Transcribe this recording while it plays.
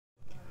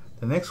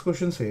The next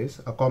question says,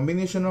 a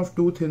combination of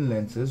two thin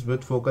lenses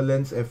with focal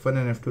lengths f1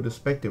 and f2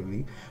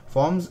 respectively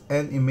forms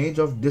an image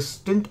of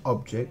distant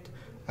object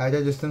at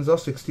a distance of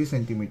 60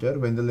 cm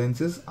when the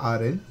lenses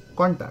are in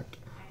contact,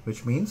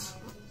 which means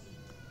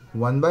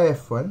 1 by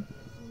f1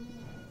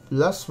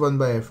 plus 1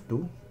 by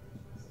f2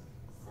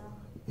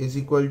 is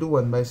equal to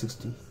 1 by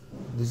 60.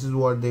 This is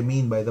what they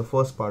mean by the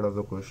first part of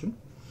the question.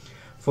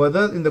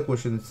 Further in the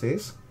question it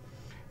says,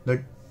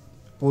 the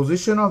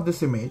position of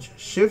this image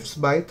shifts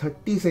by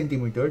 30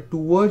 cm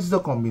towards the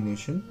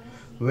combination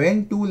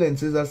when two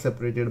lenses are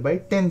separated by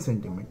 10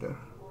 cm,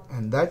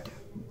 and that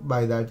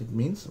by that it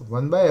means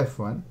 1 by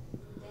f1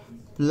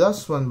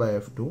 plus 1 by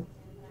f2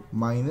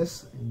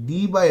 minus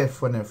d by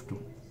f1 f2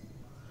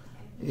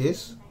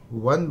 is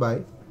 1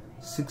 by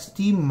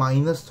 60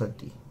 minus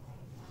 30.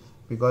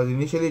 Because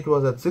initially it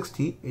was at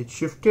 60, it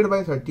shifted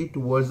by 30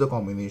 towards the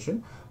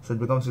combination, so it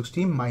becomes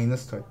 60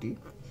 minus 30.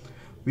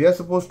 We are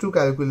supposed to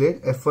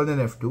calculate f1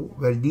 and f2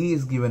 where d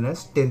is given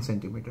as 10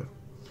 cm.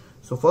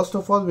 So first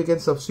of all we can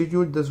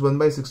substitute this 1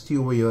 by 60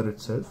 over here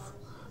itself.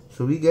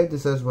 So we get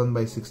this as 1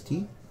 by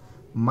 60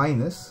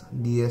 minus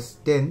d as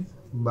 10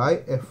 by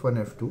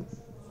f1 f2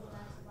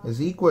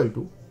 is equal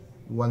to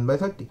 1 by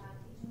 30.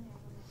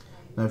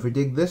 Now if we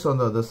take this on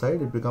the other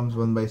side, it becomes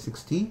 1 by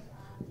 60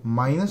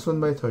 minus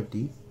 1 by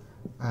 30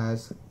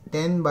 as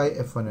 10 by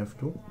f1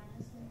 f2.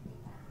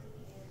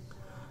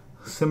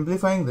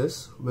 Simplifying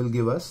this will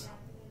give us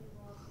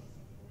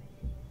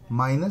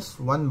minus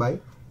 1 by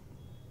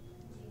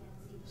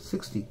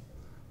 60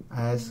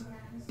 as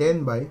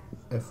 10 by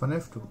f1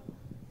 f2,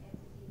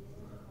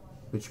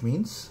 which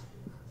means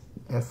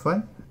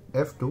f1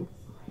 f2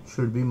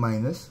 should be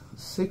minus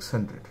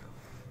 600.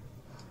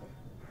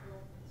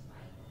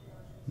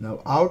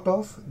 Now out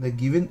of the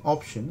given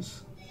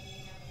options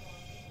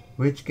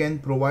which can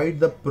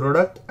provide the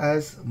product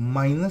as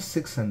minus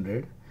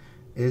 600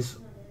 is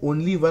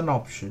only one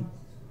option,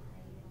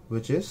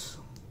 which is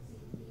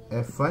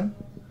f1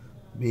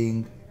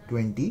 being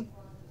 20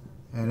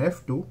 and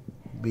f2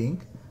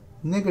 being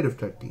negative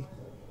 30.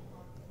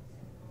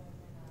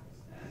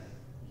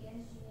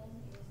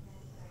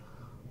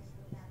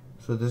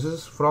 So this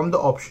is from the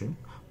option,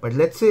 but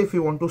let's say if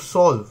you want to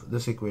solve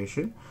this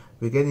equation,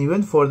 we can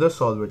even further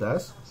solve it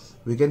as,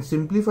 we can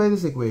simplify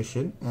this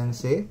equation and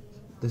say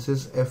this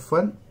is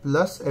f1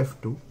 plus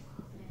f2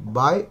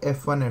 by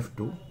f1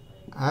 f2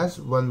 as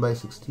 1 by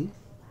 60.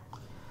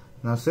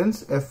 Now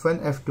since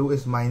f1 f2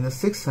 is minus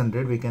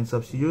 600, we can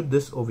substitute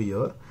this over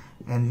here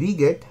and we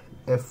get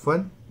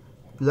f1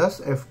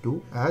 plus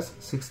f2 as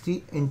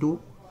 60 into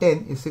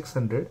 10 is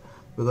 600.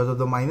 Because of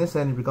the minus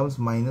sign it becomes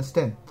minus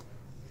 10.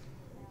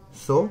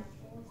 So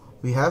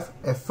we have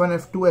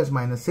f1 f2 as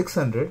minus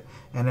 600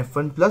 and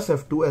f1 plus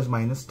f2 as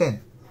minus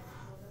 10.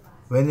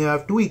 When you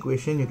have two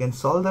equations, you can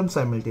solve them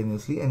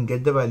simultaneously and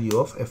get the value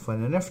of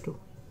f1 and f2.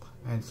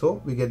 And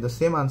so we get the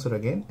same answer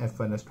again,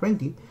 f1 as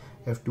 20,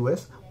 f2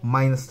 as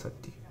minus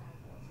 30.